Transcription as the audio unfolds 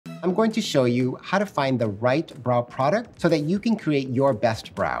I'm going to show you how to find the right brow product so that you can create your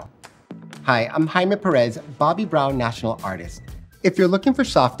best brow. Hi, I'm Jaime Perez, Bobbi Brow National Artist. If you're looking for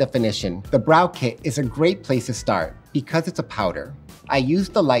soft definition, the Brow Kit is a great place to start because it's a powder. I use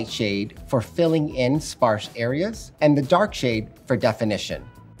the light shade for filling in sparse areas and the dark shade for definition.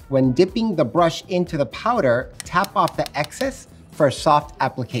 When dipping the brush into the powder, tap off the excess for a soft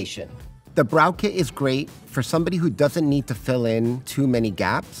application. The Brow Kit is great for somebody who doesn't need to fill in too many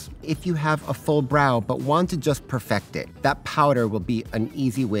gaps. If you have a full brow but want to just perfect it, that powder will be an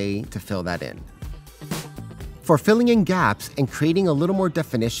easy way to fill that in. For filling in gaps and creating a little more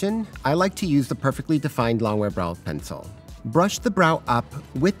definition, I like to use the perfectly defined longwear brow pencil. Brush the brow up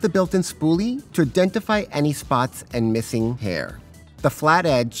with the built-in spoolie to identify any spots and missing hair. The flat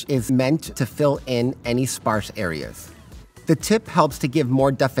edge is meant to fill in any sparse areas. The tip helps to give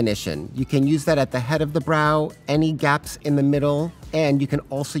more definition. You can use that at the head of the brow, any gaps in the middle, and you can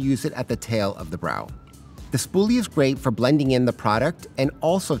also use it at the tail of the brow. The spoolie is great for blending in the product and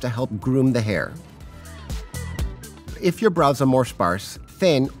also to help groom the hair. If your brows are more sparse,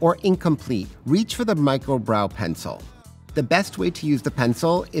 thin, or incomplete, reach for the micro brow pencil. The best way to use the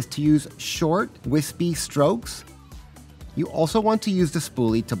pencil is to use short, wispy strokes. You also want to use the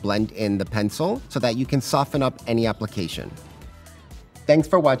spoolie to blend in the pencil so that you can soften up any application. Thanks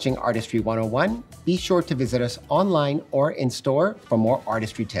for watching Artistry 101. Be sure to visit us online or in store for more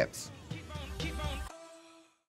artistry tips.